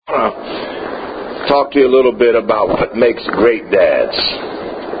Talk to you a little bit about what makes great dads.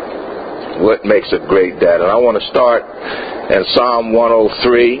 What makes a great dad? And I want to start in Psalm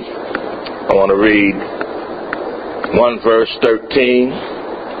 103. I want to read 1 verse 13.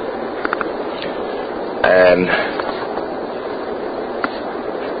 And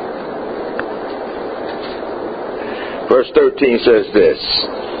verse 13 says this: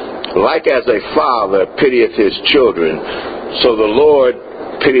 like as a father pitieth his children, so the Lord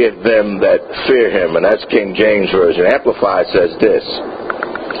pitieth them that fear him. And that's King James Version. Amplified says this: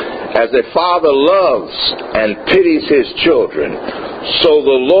 as a father loves and pities his children, so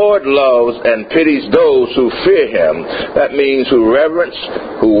the Lord loves and pities those who fear him. That means who reverence,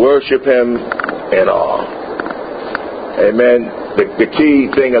 who worship him in awe. Amen. The key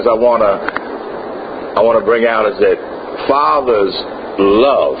thing is I want to bring out is that fathers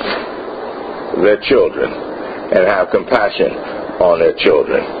love their children and have compassion on their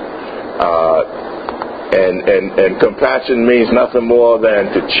children. And compassion means nothing more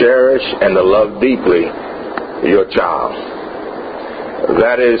than to cherish and to love deeply your child.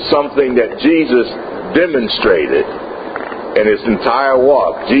 That is something that Jesus demonstrated in his entire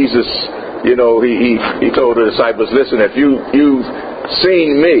walk. Jesus, he told the disciples, listen, if you've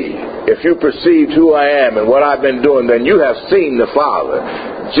seen me, if you perceived who I am and what I've been doing, then you have seen the Father.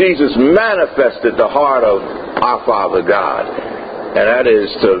 Jesus manifested the heart of our Father God, and that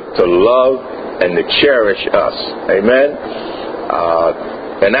is to love and to cherish us. Amen.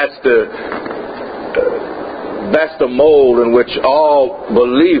 And that's the mold in which all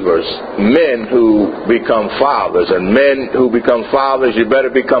believers, men who become fathers, and men who become fathers, you better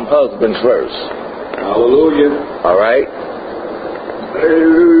become husbands first. Hallelujah. All right?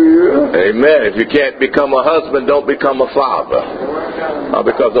 Amen. If you can't become a husband, don't become a father.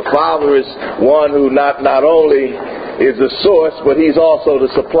 Because a father is one who not only is the source, but he's also the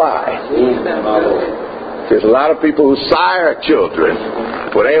supply. There's a lot of people who sire children,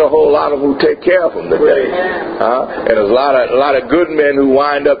 but ain't a whole lot of them who take care of them today. And there's a lot of good men who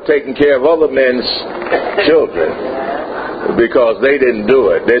wind up taking care of other men's children because they didn't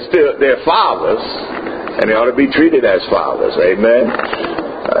do it. They're fathers, and they ought to be treated as fathers. Amen.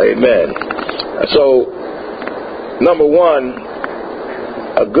 Amen. So, number one,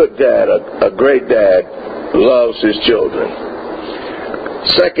 a good dad, a great dad, loves his children.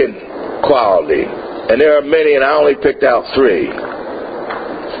 Second quality, and there are many, and I only picked out 3.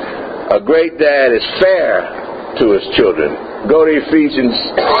 A great dad is fair to his children. Go to Ephesians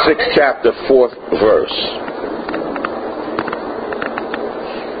 6 chapter 4th verse.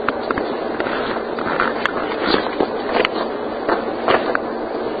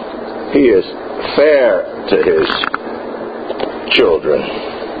 He is fair to his children.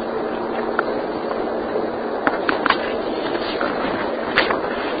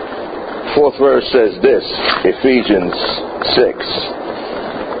 Fourth verse says this, Ephesians 6,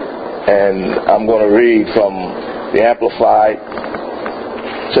 and I'm going to read from the Amplified.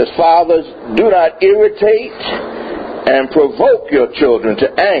 It says, fathers, do not irritate and provoke your children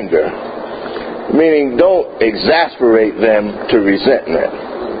to anger, meaning don't exasperate them to resentment,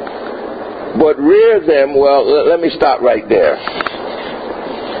 but rear them. Well, let me stop right there.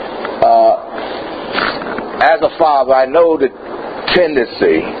 As a father, I know the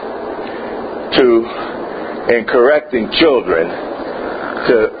tendency in correcting children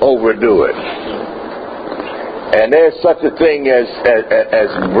to overdo it. And there's such a thing as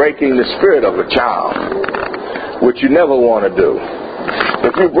breaking the spirit of a child, which you never want to do.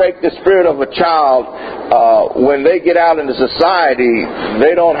 If you break the spirit of a child, when they get out into society,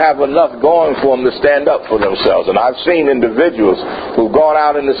 they don't have enough going for them to stand up for themselves. And I've seen individuals who've gone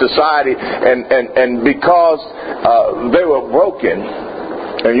out into society and because they were broken,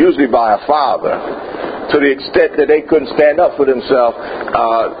 and usually by a father, to the extent that they couldn't stand up for themselves,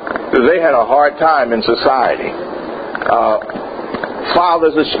 they had a hard time in society.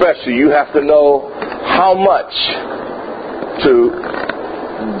 Fathers especially, you have to know how much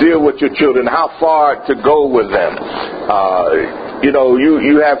to deal with your children, how far to go with them.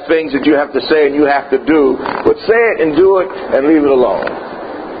 You have things that you have to say and you have to do, but say it and do it and leave it alone.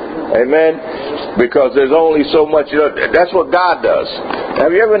 Amen? Because there's only so much. That's what God does.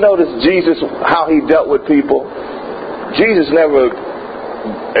 Have you ever noticed Jesus, how he dealt with people? Jesus never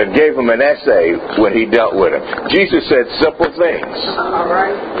gave them an essay when he dealt with them. Jesus said simple things. All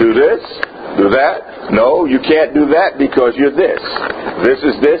right. Do this, do that. No, you can't do that because you're this. This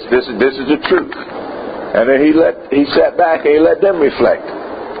is this is the truth. And then he sat back and he let them reflect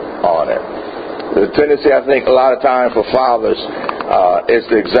on it. The tendency, I think, a lot of times for fathers is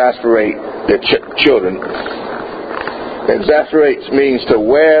to exasperate their children Exasperate means to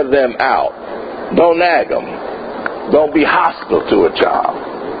wear them out. Don't nag them. Don't be hostile to a child.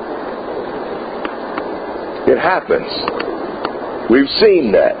 It happens. We've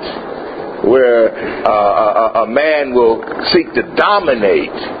seen that, where a man will seek to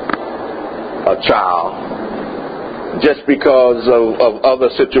dominate a child just because of other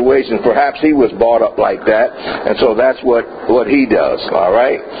situations. Perhaps he was brought up like that, and so that's what he does. All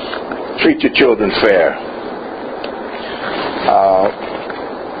right? Treat your children fair.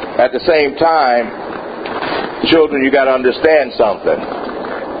 At the same time, children, you got to understand something.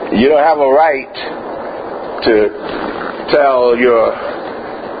 You don't have a right to tell your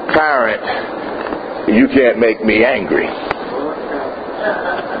parent, you can't make me angry.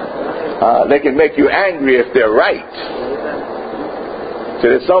 They can make you angry if they're right. So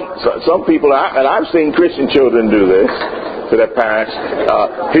there's some people, and I've seen Christian children do this to their parents.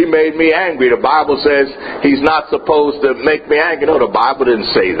 He made me angry. The Bible says he's not supposed to make me angry. No, the Bible didn't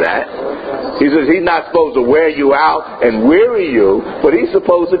say that. He says he's not supposed to wear you out and weary you, but he's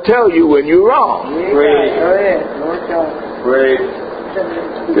supposed to tell you when you're wrong. Great.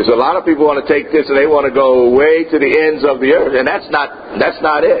 Because a lot of people want to take this and they want to go way to the ends of the earth, and that's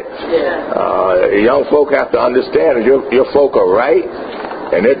not it. Young folk have to understand that your folk are right,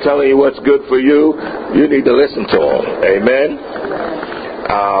 and they're telling you what's good for you. You need to listen to them. Amen.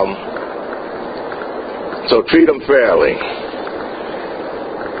 So treat them fairly.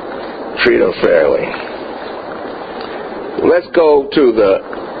 Treat them fairly. Let's go to the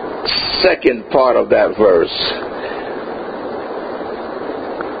second part of that verse.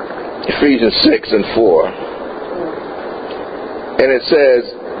 Ephesians 6:4. And it says,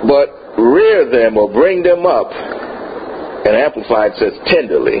 but rear them or bring them up. And Amplified says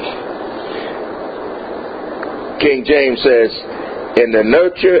tenderly. King James says, in the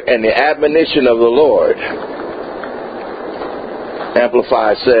nurture and the admonition of the Lord.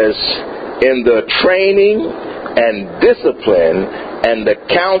 Amplified says, in the training and discipline and the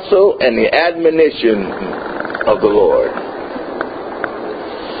counsel and the admonition of the Lord.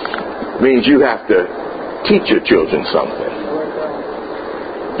 Means you have to teach your children something.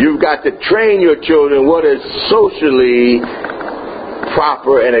 You've got to train your children what is socially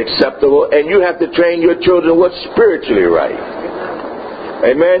proper and acceptable, and you have to train your children what's spiritually right.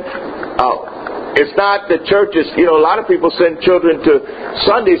 Amen? It's not the churches, a lot of people send children to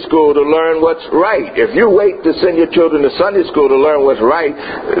Sunday school to learn what's right. If you wait to send your children to Sunday school to learn what's right,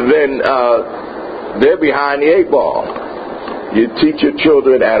 then they're behind the 8 ball. You teach your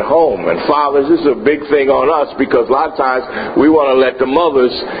children at home. And fathers, this is a big thing on us, because a lot of times we want to let the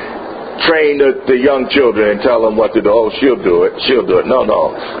mothers train the young children and tell them what to do. Oh, she'll do it. No.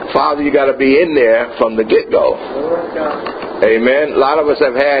 Father, you got to be in there from the get-go. Amen. A lot of us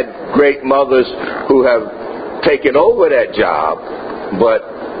have had great mothers who have taken over that job, but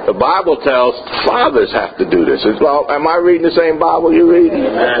the Bible tells fathers have to do this. Well, am I reading the same Bible you're reading?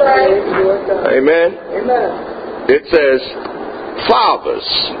 Amen. It says fathers,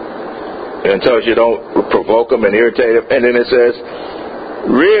 and it tells you don't provoke them and irritate them, and then it says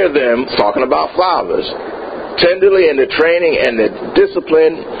rear them, talking about fathers, tenderly in the training and the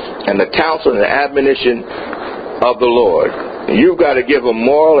discipline and the counsel and the admonition of the Lord. You've got to give them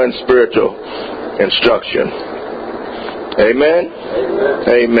moral and spiritual instruction. Amen?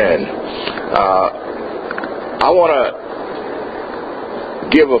 Amen. I want to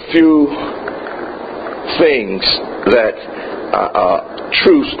give a few things that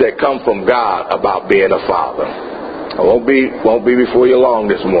truths that come from God about being a father. I won't be before you long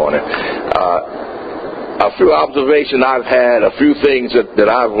this morning. A few observations I've had, a few things that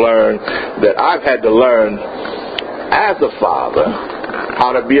I've learned, that I've had to learn as a father,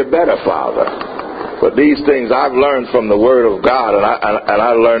 how to be a better father. But these things I've learned from the Word of God, and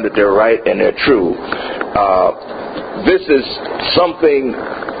I learned that they're right and they're true. This is something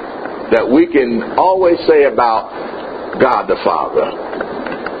that we can always say about God the Father.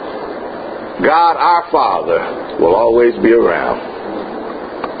 God our Father will always be around.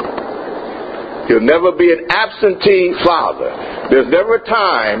 He'll never be an absentee father. There's never a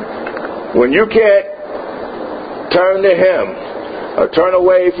time when you can't turn to Him or turn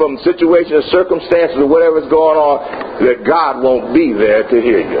away from situations, circumstances, or whatever's going on, that God won't be there to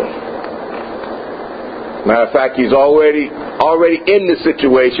hear you. Matter of fact, He's already in the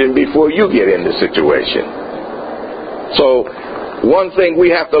situation before you get in the situation. So, one thing we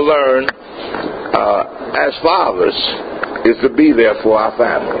have to learn as fathers is to be there for our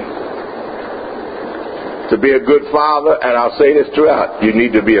family. To be a good father, and I'll say this throughout, you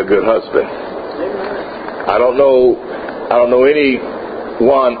need to be a good husband. I don't know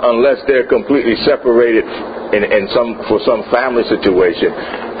anyone, unless they're completely separated for some family situation,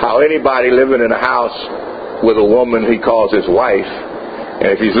 how anybody living in a house with a woman he calls his wife, and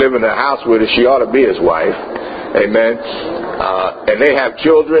if he's living in a house with her, she ought to be his wife. Amen. And they have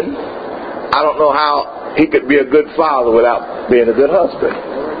children. I don't know how he could be a good father without being a good husband.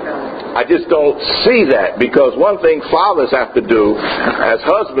 I just don't see that, because one thing fathers have to do as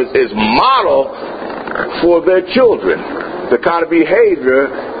husbands is model for their children the kind of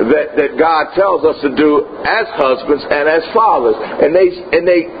behavior that God tells us to do as husbands and as fathers. And they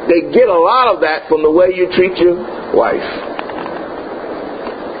get a lot of that from the way you treat your wife.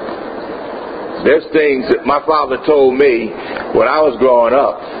 There's things that my father told me when I was growing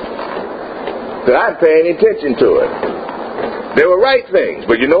up that I didn't pay any attention to it. They were right things,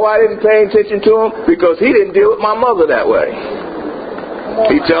 but you know why I didn't pay attention to them? Because he didn't deal with my mother that way.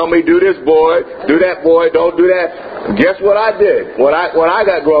 He'd tell me, do this, boy, do that, boy, don't do that. Guess what I did when I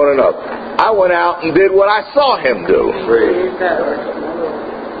got grown up? I went out and did what I saw him do.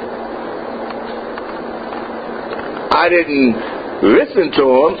 I didn't listen to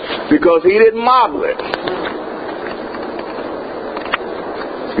him because he didn't model it.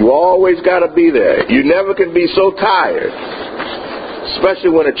 You always got to be there. You never can be so tired,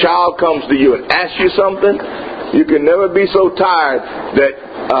 especially when a child comes to you and asks you something. You can never be so tired that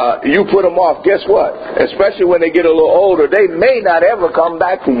you put them off. Guess what? Especially when they get a little older, they may not ever come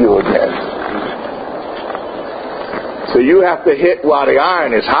back to you again. So you have to hit while the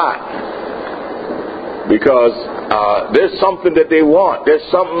iron is hot, because there's something that they want. There's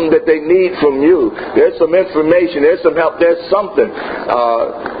something that they need from you. There's some information. There's some help. There's something.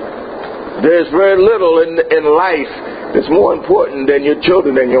 There's very little in life that's more important than your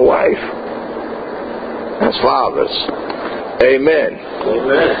children and your wife. As fathers. Amen.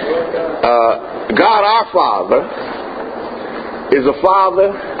 Amen. God our Father is a father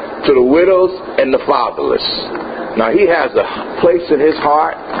to the widows and the fatherless. Now he has a place in his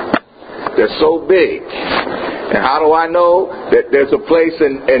heart that's so big. And how do I know that there's a place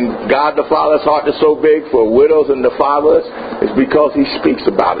in God the Father's heart that's so big for widows and the fatherless? It's because he speaks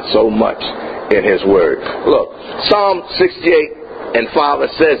about it so much in his word. Look, Psalm 68 and 5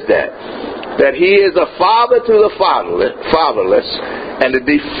 says that he is a father to the fatherless and a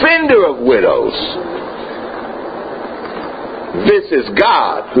defender of widows. This is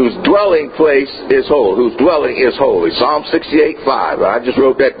God, whose dwelling place is holy, whose dwelling is holy. Psalm 68:5. I just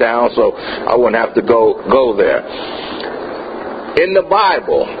wrote that down so I wouldn't have to go there. In the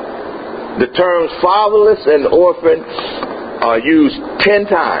Bible, the terms fatherless and orphan are used 10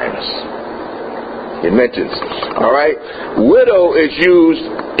 times. It mentions, all right? Widow is used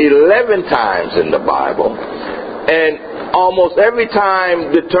 11 times in the Bible. And almost every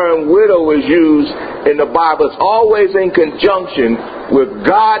time the term widow is used in the Bible, it's always in conjunction with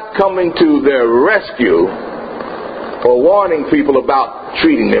God coming to their rescue or warning people about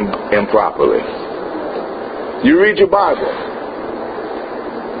treating them improperly. You read your Bible.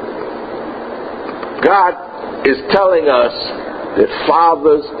 God is telling us that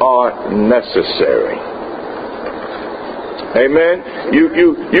fathers are necessary. Amen. You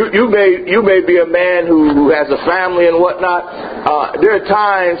may be a man who has a family and whatnot. There are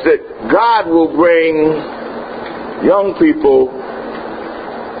times that God will bring young people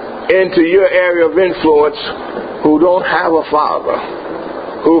into your area of influence who don't have a father,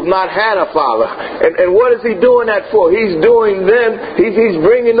 who've not had a father. And what is he doing that for? He's doing them. He's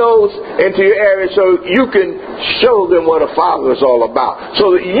bringing those into your area so you can show them what a father is all about,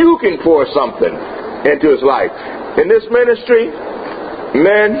 so that you can pour something into his life. In this ministry,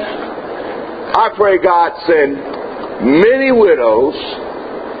 men, I pray God send many widows,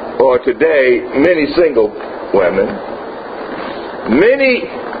 or today, many single women, many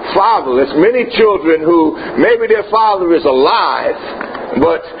fatherless, many children who maybe their father is alive,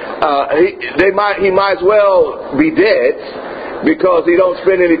 but he might as well be dead because he don't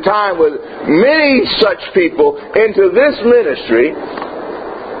spend any time with many such people into this ministry.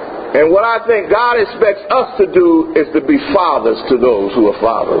 And what I think God expects us to do is to be fathers to those who are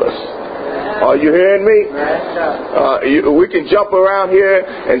fatherless. Are you hearing me? We can jump around here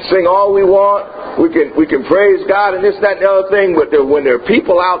and sing all we want. We can praise God and this, that, and the other thing. But when there are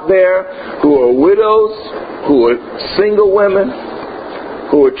people out there who are widows, who are single women,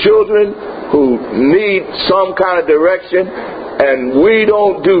 who are children, who need some kind of direction, and we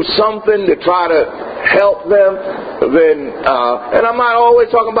don't do something to try to help them, then, and I'm not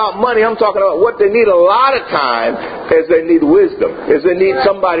always talking about money, I'm talking about what they need a lot of time is they need wisdom, is they need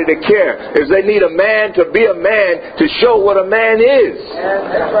somebody to care, is they need a man to be a man to show what a man is.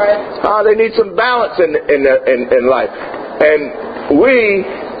 That's right. They need some balance in life. And we,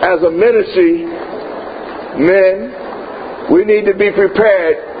 as a ministry, men, we need to be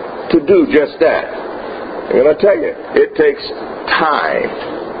prepared to do just that. I'm going to tell you, it takes time.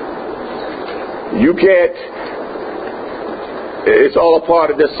 You can't, it's all a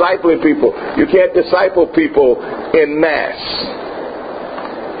part of discipling people. You can't disciple people en masse.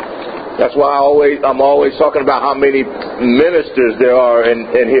 That's why I'm always talking about how many ministers there are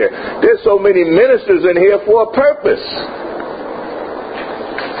in here. There's so many ministers in here for a purpose.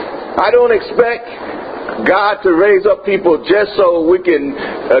 I don't expect God to raise up people just so we can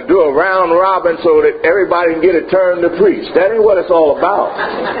do a round robin so that everybody can get a turn to preach. That ain't what it's all about.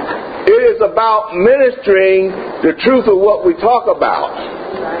 It is about ministering the truth of what we talk about.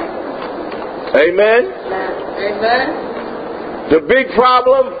 Amen? Amen. The big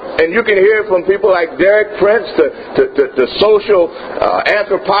problem, and you can hear it from people like Derek Prince to social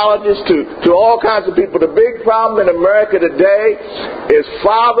anthropologists to all kinds of people. The big problem in America today is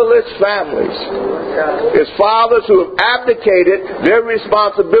fatherless families. It's fathers who have abdicated their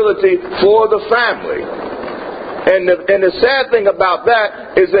responsibility for the family. And the sad thing about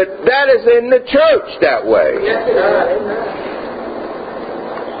that is that is in the church that way.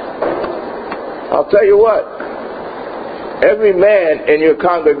 I'll tell you what. Every man in your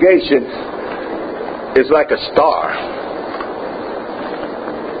congregation is like a star.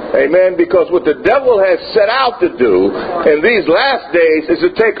 Amen. Because what the devil has set out to do in these last days is to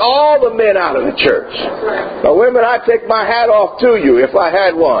take all the men out of the church. Now, women, I take my hat off to you if I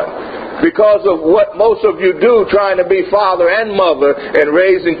had one. Because of what most of you do trying to be father and mother and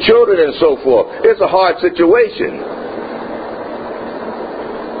raising children and so forth. It's a hard situation.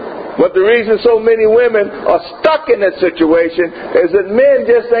 But the reason so many women are stuck in that situation is that men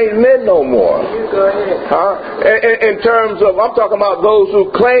just ain't men no more. In terms of, I'm talking about those who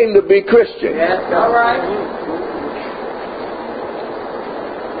claim to be Christian. Yes, all right.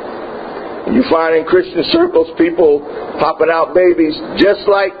 You find in Christian circles people popping out babies just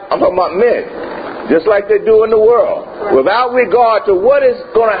like, I'm talking about men, just like they do in the world, without regard to what is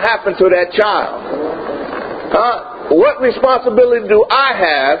going to happen to that child. What responsibility do I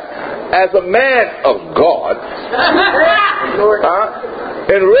have as a man of God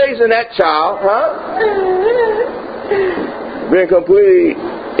in raising that child, being completely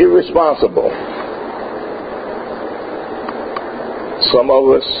irresponsible? Some of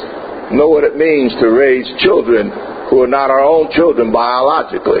us know what it means to raise children who are not our own children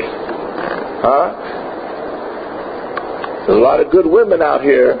biologically. There's a lot of good women out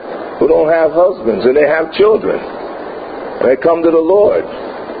here who don't have husbands and they have children. And they come to the Lord.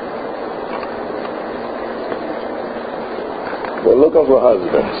 They're looking for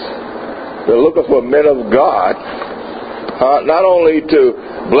husbands. They're looking for men of God, not only to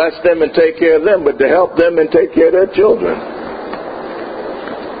bless them and take care of them, but to help them and take care of their children.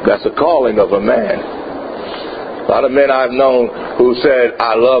 That's the calling of a man. A lot of men I've known who said,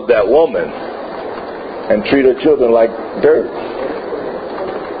 I love that woman, and treat her children like dirt.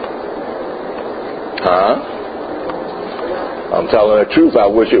 I'm telling the truth. I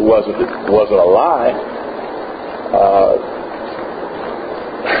wish it wasn't a lie.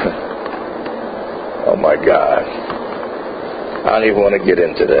 Oh my God. I don't even want to get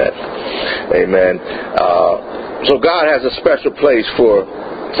into that. Amen. So God has a special place for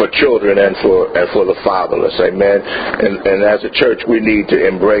children and for the fatherless. Amen. And as a church we need to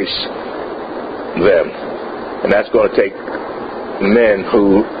embrace them. And that's going to take men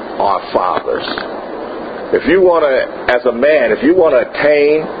who are fathers. If you want to, as a man, if you want to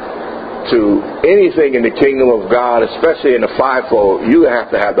attain to anything in the kingdom of God, especially in the fivefold, you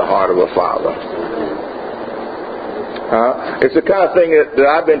have to have the heart of a father. It's the kind of thing that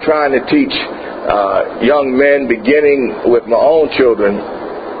I've been trying to teach young men, beginning with my own children,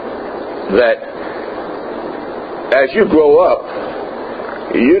 that as you grow up,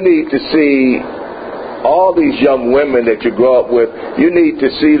 you need to see all these young women that you grow up with, you need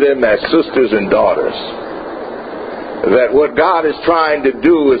to see them as sisters and daughters. That what God is trying to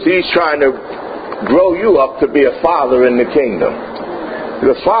do is He's trying to grow you up to be a father in the kingdom.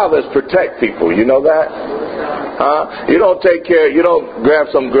 Because fathers protect people, you know that? You don't grab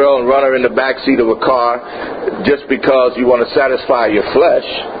some girl and run her in the back seat of a car just because you want to satisfy your flesh.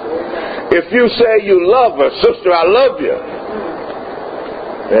 If you say you love her, sister, I love you.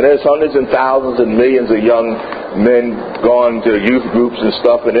 And there's hundreds and thousands and millions of young men going to youth groups and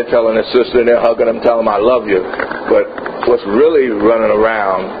stuff, and they're telling their sister and they're hugging them, telling them I love you. But what's really running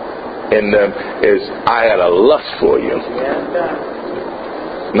around in them is I had a lust for you.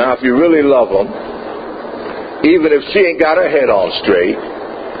 Now, if you really love them, even if she ain't got her head on straight,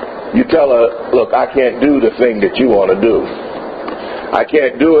 you tell her, look, I can't do the thing that you want to do. I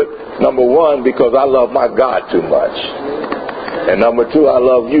can't do it Number one, because I love my God too much. And number two, I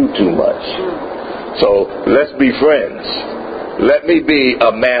love you too much. So let's be friends. Let me be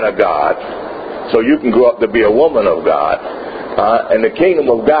a man of God so you can grow up to be a woman of God. And the kingdom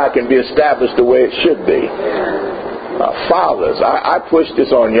of God can be established the way it should be. Fathers, I push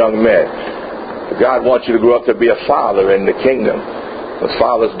this on young men. God wants you to grow up to be a father in the kingdom. The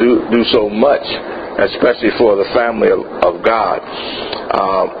fathers do so much, especially for the family of God.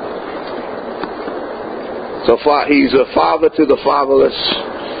 So far, he's a father to the fatherless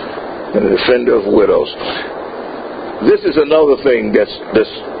and a defender of widows. This is another thing that's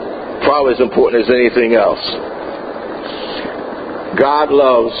probably as important as anything else. God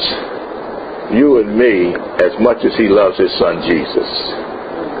loves you and me as much as he loves his son Jesus.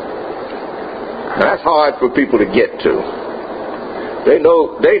 Now, that's hard for people to get to. They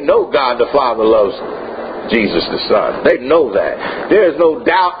know God the Father loves Jesus the Son. They know that. There is no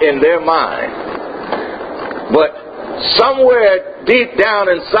doubt in their mind. But somewhere deep down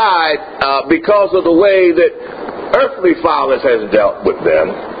inside, because of the way that earthly fathers has dealt with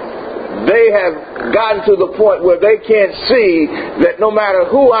them, they have gotten to the point where they can't see that no matter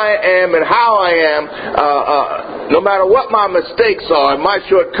who I am and how I am, no matter what my mistakes are and my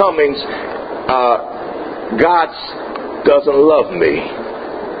shortcomings, God doesn't love me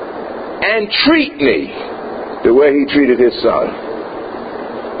and treat me the way he treated his son.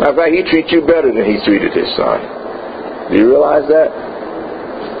 Matter of fact, he treats you better than he treated his son. Do you realize that?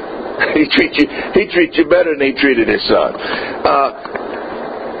 He treats you better than he treated his son.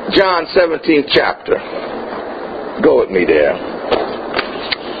 John 17th chapter. Go with me there.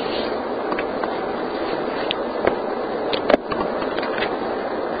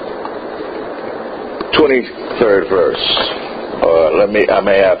 .23rd verse. I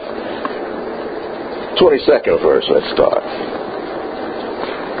may have 22nd verse. Let's start.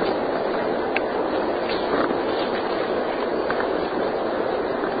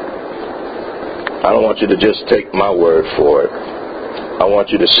 I don't want you to just take my word for it. I want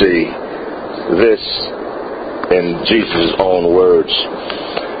you to see this in Jesus' own words.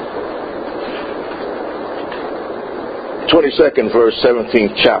 22nd verse,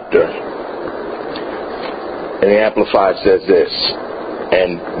 17th chapter. And the Amplified says this,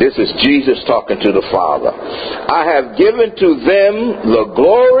 and this is Jesus talking to the Father. I have given to them the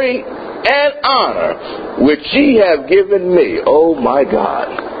glory and honor which ye have given me. Oh my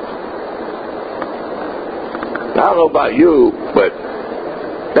God. I don't know about you, but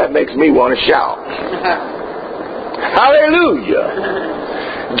that makes me want to shout.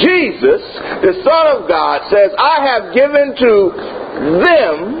 Hallelujah. Jesus, the Son of God, says, I have given to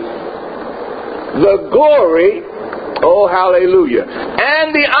them the glory, oh hallelujah,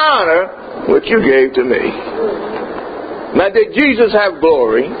 and the honor which you gave to me. Now, did Jesus have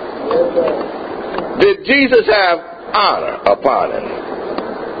glory? Did Jesus have honor upon him?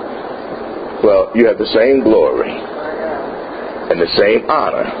 Well, you have the same glory and the same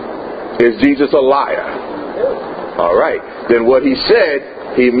honor. Is Jesus a liar? All right. Then what he said,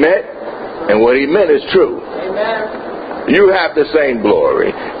 he meant, and what he meant is true. Amen. You have the same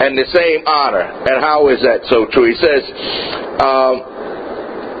glory and the same honor. And how is that so true? He says,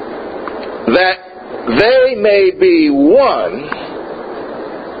 that they may be one,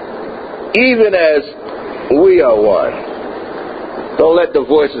 even as we are one. Don't let the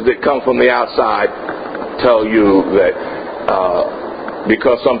voices that come from the outside tell you that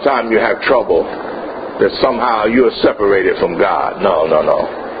because sometimes you have trouble, that somehow you're separated from God. No.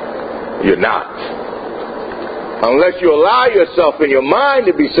 You're not. Unless you allow yourself in your mind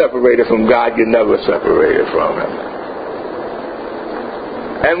to be separated from God, you're never separated from him.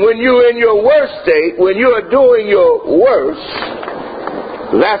 And when you're in your worst state, when you are doing your worst,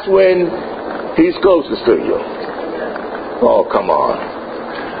 that's when he's closest to you. Oh, come on.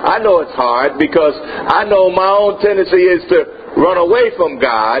 I know it's hard because I know my own tendency is to run away from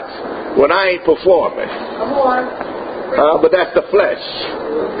God when I ain't performing. Come on. But that's the flesh.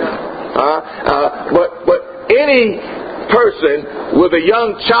 But any person with a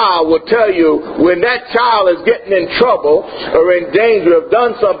young child will tell you when that child is getting in trouble or in danger of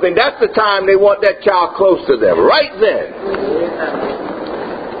done something, that's the time they want that child close to them. Right then.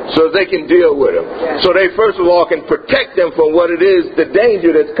 So they can deal with them. So they first of all can protect them from what it is, the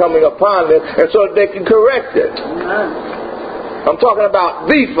danger that's coming upon them, and so they can correct it. I'm talking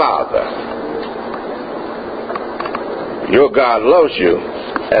about the Father. Your God loves you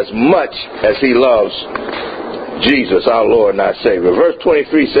as much as he loves Jesus, our Lord and our Savior. Verse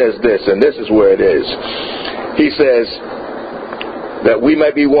 23 says this, and this is where it is. He says that we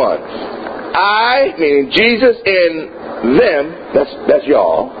may be one. I, meaning Jesus, in them, that's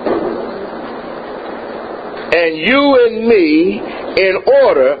y'all, and you in me, in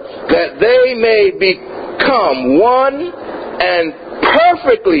order that they may become one and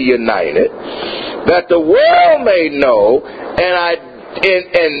perfectly united, that the world may know and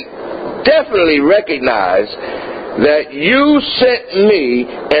definitely recognize that you sent me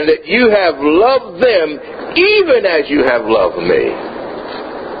and that you have loved them even as you have loved me.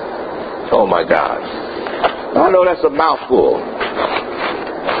 Oh my God. I know that's a mouthful.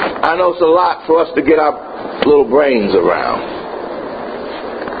 I know it's a lot for us to get our little brains around.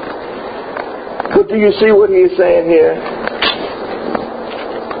 But do you see what he's saying here?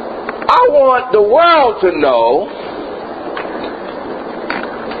 I want the world to know,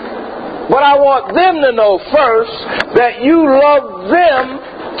 but I want them to know first that you love them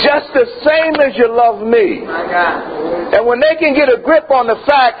just the same as you love me. And when they can get a grip on the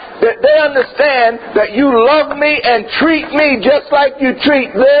fact that they understand that you love me and treat me just like you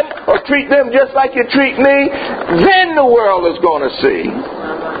treat them, or treat them just like you treat me, then the world is going to see.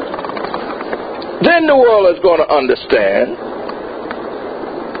 Then the world is going to understand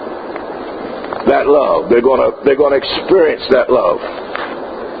that love. They're going to experience that love.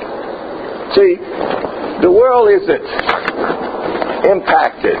 See, the world isn't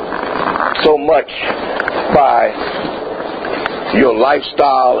impacted so much by your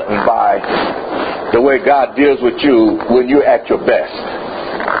lifestyle and by the way God deals with you when you're at your best.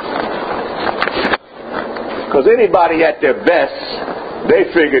 Because anybody at their best,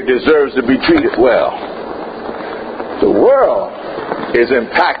 they figure deserves to be treated well. The world is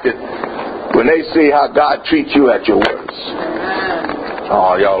impacted when they see how God treats you at your worst.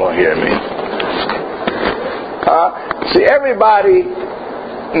 Oh, y'all don't hear me. See, everybody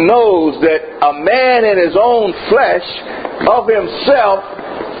knows that a man in his own flesh of himself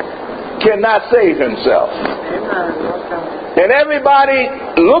cannot save himself. And everybody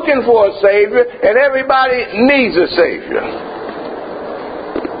looking for a Savior, and everybody needs a Savior.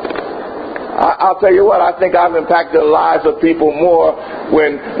 I'll tell you what, I think I've impacted the lives of people more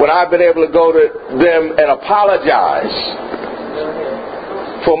when I've been able to go to them and apologize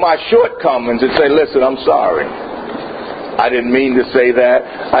for my shortcomings and say, listen, I'm sorry. I didn't mean to say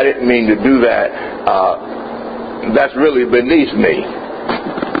that. I didn't mean to do that. That's really beneath me.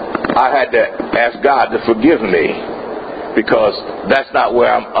 I had to ask God to forgive me because that's not where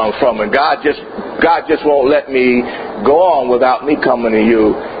I'm from. And God just won't let me go on without me coming to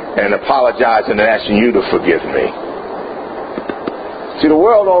you and apologizing and asking you to forgive me. See, the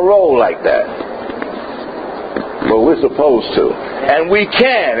world don't roll like that. But we're supposed to. And we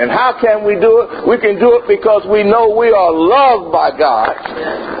can. And how can we do it? We can do it because we know we are loved by God.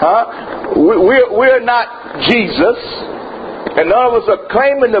 We're not Jesus. And none of us are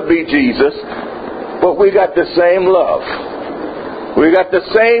claiming to be Jesus. But we got the same love. We got the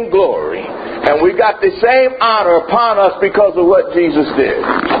same glory. And we got the same honor upon us because of what Jesus did.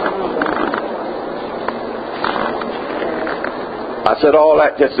 I said all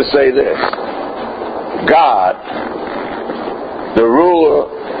that just to say this. God, the ruler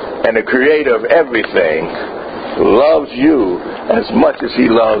and the creator of everything, loves you as much as he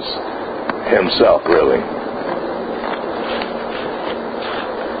loves himself, really.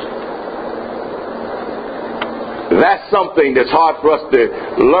 That's something that's hard for us to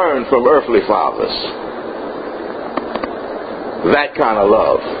learn from earthly fathers. That kind of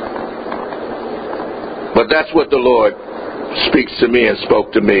love. But that's what the Lord speaks to me and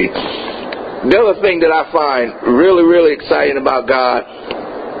spoke to me. The other thing that I find really, really exciting about God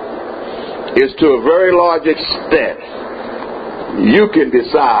is, to a very large extent, you can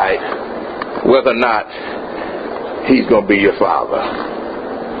decide whether or not he's going to be your father.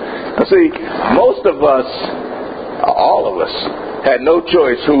 Now see, most of us, all of us, had no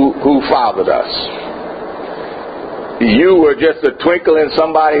choice who fathered us. You were just a twinkle in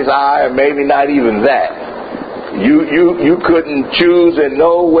somebody's eye, or maybe not even that. You couldn't choose in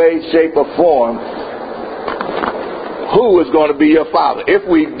no way, shape, or form who was going to be your father. If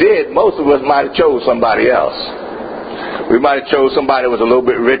we did, most of us might have chose somebody else. We might have chose somebody that was a little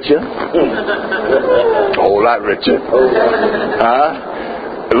bit richer, a whole lot richer,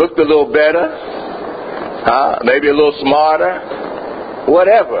 looked a little better, maybe a little smarter,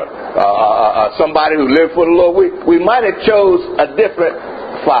 whatever. Somebody who lived for the Lord. We might have chose a different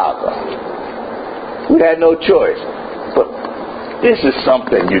father. We had no choice. But this is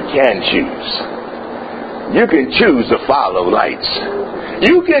something you can choose. You can choose to follow lights.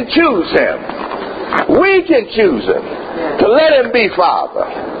 You can choose him. We can choose him. To let him be father.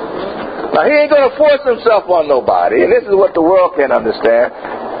 Now, he ain't going to force himself on nobody. And this is what the world can't understand.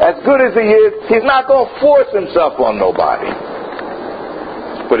 As good as he is, he's not going to force himself on nobody.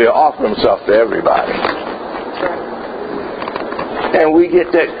 But he'll offer himself to everybody. and we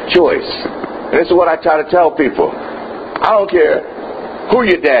get that choice. And this is what I try to tell people. I don't care who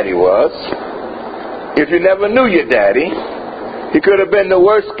your daddy was. If you never knew your daddy, he could have been the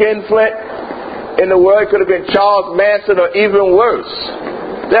worst skinflint in the world. It could have been Charles Manson or even worse.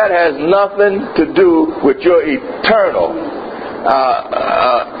 That has nothing to do with your eternal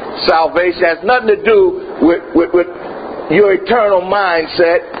salvation. It has nothing to do with your eternal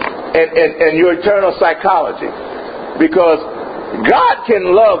mindset and your eternal psychology. Because God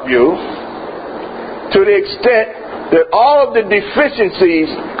can love you to the extent that all of the deficiencies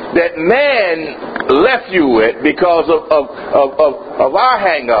that man left you with because of our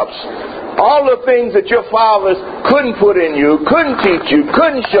hang-ups, all the things that your fathers couldn't put in you, couldn't teach you,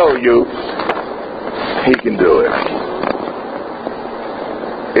 couldn't show you, he can do it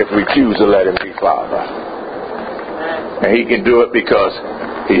if we choose to let him be Father. And he can do it because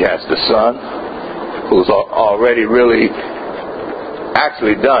he has the Son who's already really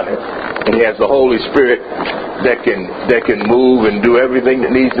actually done it, and he has the Holy Spirit that can move and do everything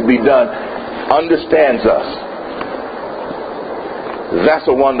that needs to be done, understands us. That's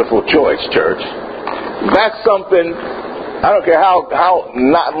a wonderful choice, church. That's something, I don't care how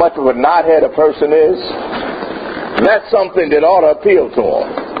not much of a knothead a person is, that's something that ought to appeal to them.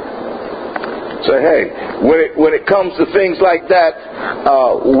 Say, hey, when it comes to things like that,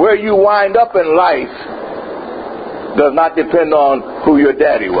 where you wind up in life does not depend on who your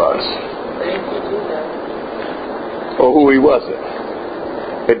daddy was or who he wasn't.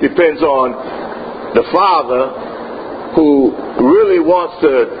 It depends on the Father who really wants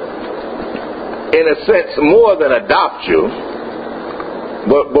to, in a sense, more than adopt you,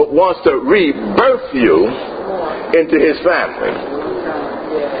 but wants to rebirth you into his family.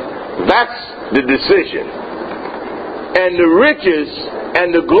 That's the decision. And the riches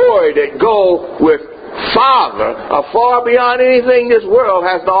and the glory that go with Father are far beyond anything this world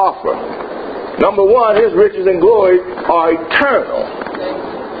has to offer. Number one, his riches and glory are eternal.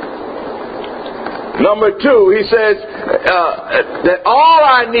 Number two, he says that all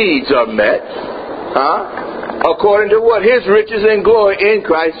our needs are met according to what? His riches and glory in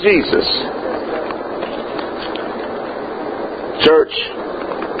Christ Jesus. Church,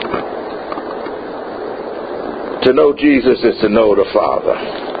 to know Jesus is to know the Father.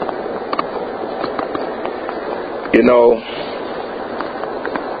 You know,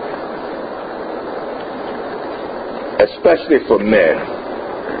 especially for men,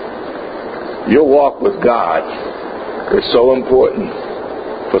 your walk with God is so important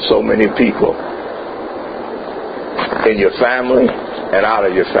for so many people in your family and out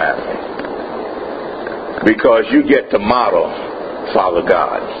of your family, because you get to model Father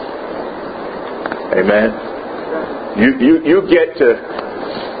God. Amen. You get to,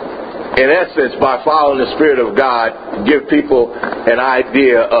 in essence, by following the Spirit of God, give people an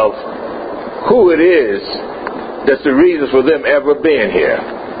idea of who it is that's the reason for them ever being here.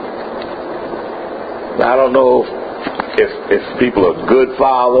 I don't know if people are good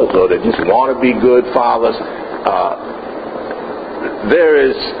fathers or they just want to be good fathers.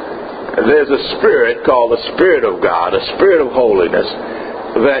 There's a spirit called the Spirit of God, a spirit of holiness,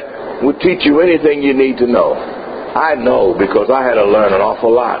 that would teach you anything you need to know. I know because I had to learn an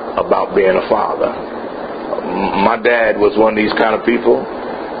awful lot about being a father. My dad was one of these kind of people.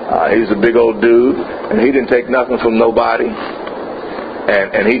 He's a big old dude, and he didn't take nothing from nobody.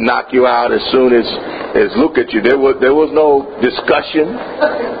 And he'd knock you out as soon as look at you. There was no discussion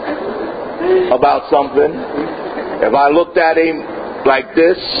about something. If I looked at him like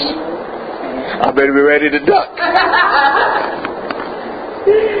this, I better be ready to duck.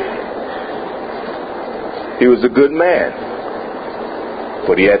 He was a good man,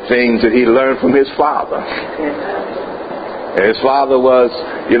 but he had things that he learned from his father. And his father was,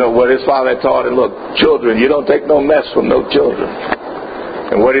 what his father had taught him, look, children, you don't take no mess from no children.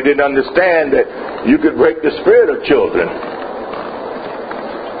 And what he didn't understand, that you could break the spirit of children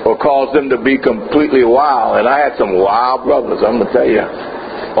or cause them to be completely wild. And I had some wild brothers, I'm going to tell you,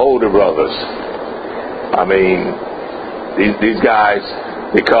 older brothers. I mean, these guys,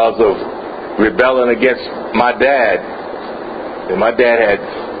 because of rebelling against my dad, and my dad had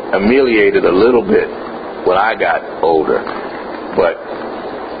ameliorated a little bit when I got older, but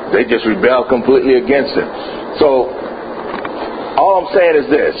they just rebelled completely against him. So all I'm saying is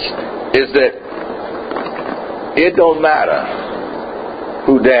this, is that it don't matter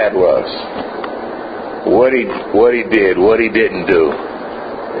who dad was, what he did, what he didn't do.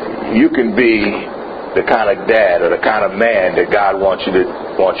 You can be the kind of dad or the kind of man that God wants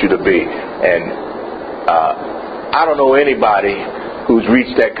you to be. And I don't know anybody who's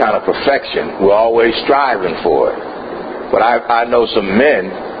reached that kind of perfection. We're always striving for it. But I know some men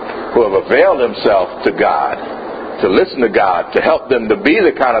who have availed themselves to God, to listen to God, to help them to be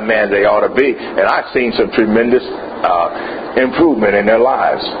the kind of man they ought to be. And I've seen some tremendous improvement in their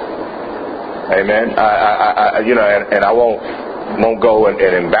lives. Amen. And I won't go and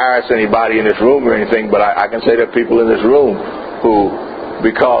embarrass anybody in this room or anything, but I can say there are people in this room who,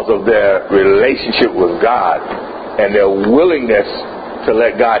 because of their relationship with God and their willingness to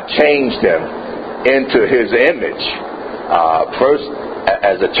let God change them into His image, first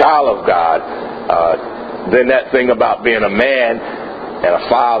as a child of God, then that thing about being a man and a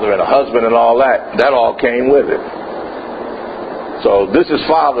father and a husband and all that all came with it. So this is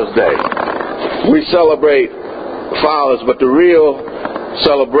Father's Day. We celebrate fathers, but the real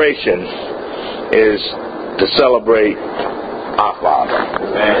celebration is to celebrate our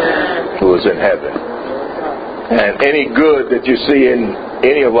Father who is in heaven. And any good that you see in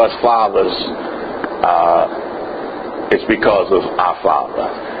any of us fathers, it's because of our Father.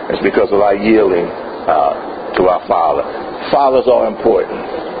 It's because of our yielding to our Father. Fathers are important.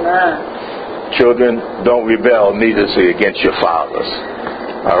 Children, don't rebel needlessly against your fathers.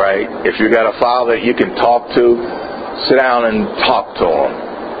 All right? If you got a father you can talk to, sit down and talk to him.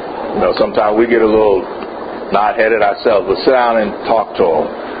 Sometimes we get a little knot-headed ourselves, but sit down and talk to him.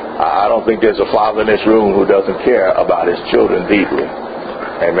 I don't think there's a father in this room who doesn't care about his children deeply.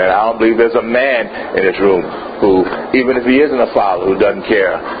 Amen. I don't believe there's a man in this room who, even if he isn't a father, who doesn't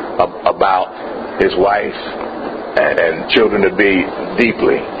care about his wife and children to be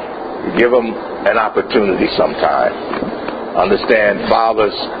deeply. Give them an opportunity sometime. Understand,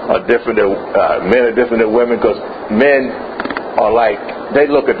 fathers are different than men are different than women, because men are like, they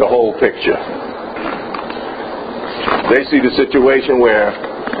look at the whole picture. They see the situation where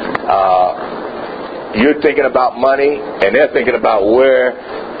you're thinking about money and they're thinking about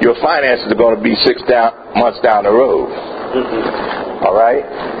where your finances are going to be 6 months down the road. All right?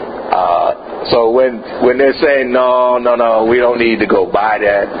 So when they're saying, no, we don't need to go buy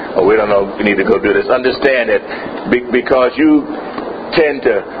that, or we need to go do this, understand that because you tend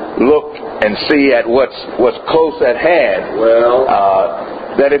to look and see at what's close at hand,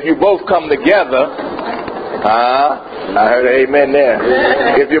 that if you both come together, I heard an amen there.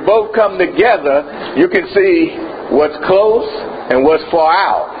 If you both come together, you can see what's close and what's far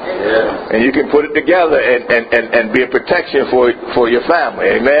out. Yeah. And you can put it together and be a protection for your family.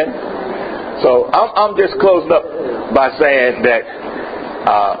 Amen? So I'm just closing up by saying that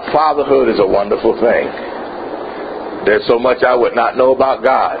fatherhood is a wonderful thing. There's so much I would not know about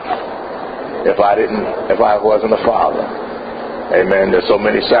God if I wasn't a father. Amen. There's so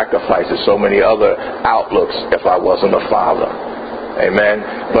many sacrifices, so many other outlooks if I wasn't a father. Amen.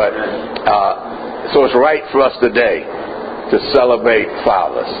 But so it's right for us today to celebrate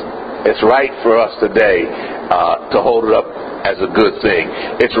fathers. It's right for us today to hold it up as a good thing.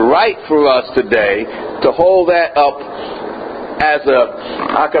 It's right for us today to hold that up as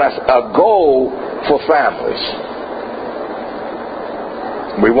a goal for families.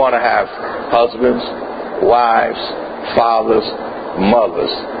 We want to have husbands, wives, fathers, mothers.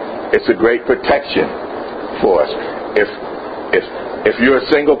 It's a great protection for us. If you're a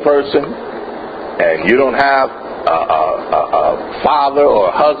single person and you don't have a father or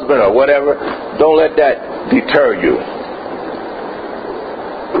a husband or whatever, don't let that deter you.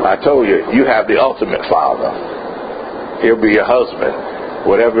 I told you, you have the ultimate father. He'll be your husband,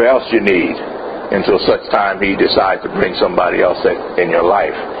 whatever else you need, until such time he decides to bring somebody else in your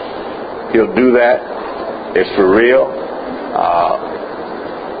life. He'll do that. It's for real.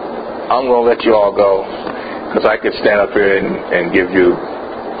 I'm going to let you all go, because I could stand up here and give you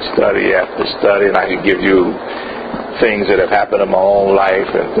study after study, and I could give you things that have happened in my own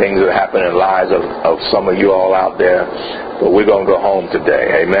life and things that have happened in the lives of some of you all out there. But we're going to go home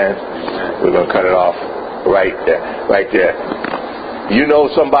today. Amen? We're going to cut it off right there. You know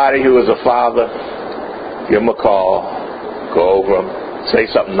somebody who is a father, give them a call, go over them, say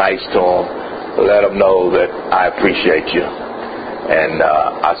something nice to them, let them know that I appreciate you and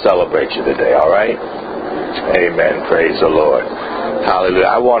I celebrate you today. All right? Amen. Praise the Lord. Hallelujah.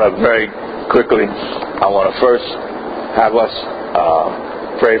 I want to very quickly, first have us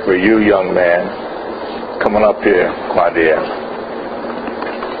pray for you, young man. Coming up here, Claudia.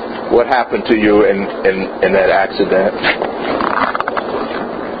 What happened to you in that accident?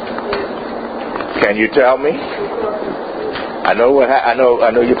 Can you tell me? I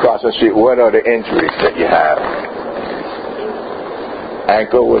know you crossed the street. What are the injuries that you have?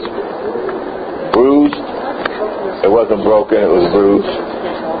 Ankle was bruised. It wasn't broken. It was bruised.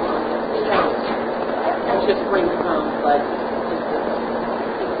 Just bring some, but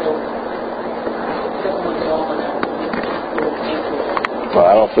Well,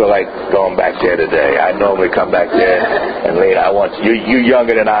 I don't feel like going back there today. I normally come back there and Lena, I want you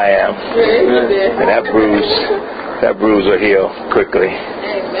younger than I am. And that bruise will heal quickly.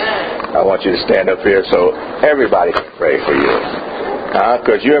 I want you to stand up here so everybody can pray for you.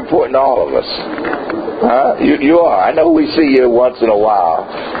 Because you're important to all of us. You are. I know we see you once in a while,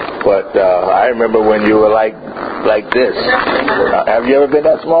 but I remember when you were like this. Have you ever been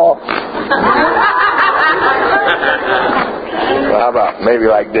that small? Well, how about maybe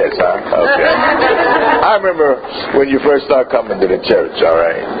like this, huh? Okay. I remember when you first started coming to the church, all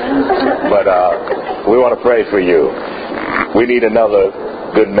right? But we want to pray for you. We need another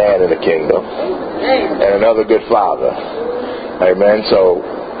good man in the kingdom and another good father. Amen. So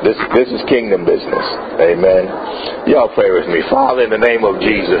this is kingdom business. Amen. Y'all pray with me. Father, in the name of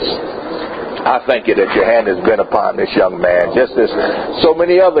Jesus, I thank you that your hand has been upon this young man, just as so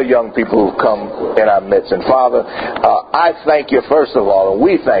many other young people who've come in our midst. And Father, I thank you, first of all, and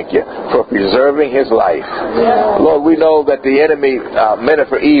we thank you for preserving his life. Lord, we know that the enemy meant it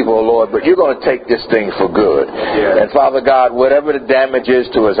for evil, Lord, but you're going to take this thing for good. And Father God, whatever the damage is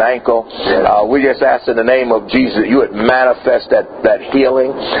to his ankle, we just ask in the name of Jesus that you would manifest that healing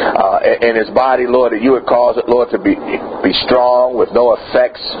in his body, Lord, that you would cause it, Lord, to be strong with no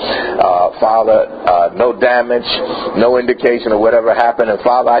effects, Father, no damage, no indication of whatever happened. And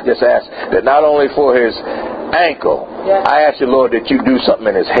Father, I just ask that not only for his ankle, I ask you, Lord, that you do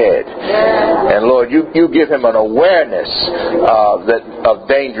something in his head. And Lord, you give him an awareness of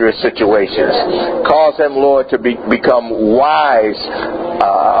dangerous situations. Cause him, Lord, to become wise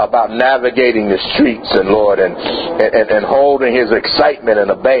about navigating the streets, and Lord, and holding his excitement in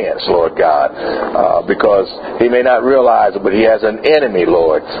abeyance, Lord God, because he may not realize it, but he has an enemy,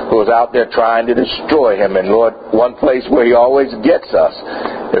 Lord, who is out there trying to destroy him. And Lord, one place where he always gets us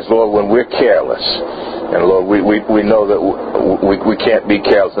is, Lord, when we're careless. And Lord, we know that we can't be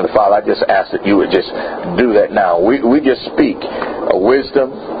careless. And Father, I just ask that you would just do that now. We just speak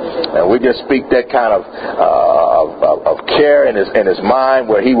wisdom, and we just speak that kind of care in his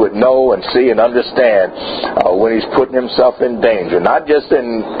mind, where he would know and see and understand when he's putting himself in danger, not just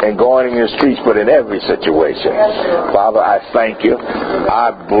in going in the streets, but in every situation. Father, I thank you.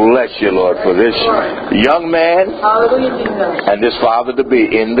 I bless you, Lord, for this young man and this father to be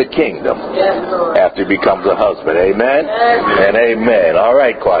in the kingdom after he becomes a husband. Amen and amen. All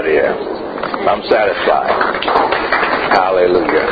right, Claudia. I'm satisfied. Hallelujah.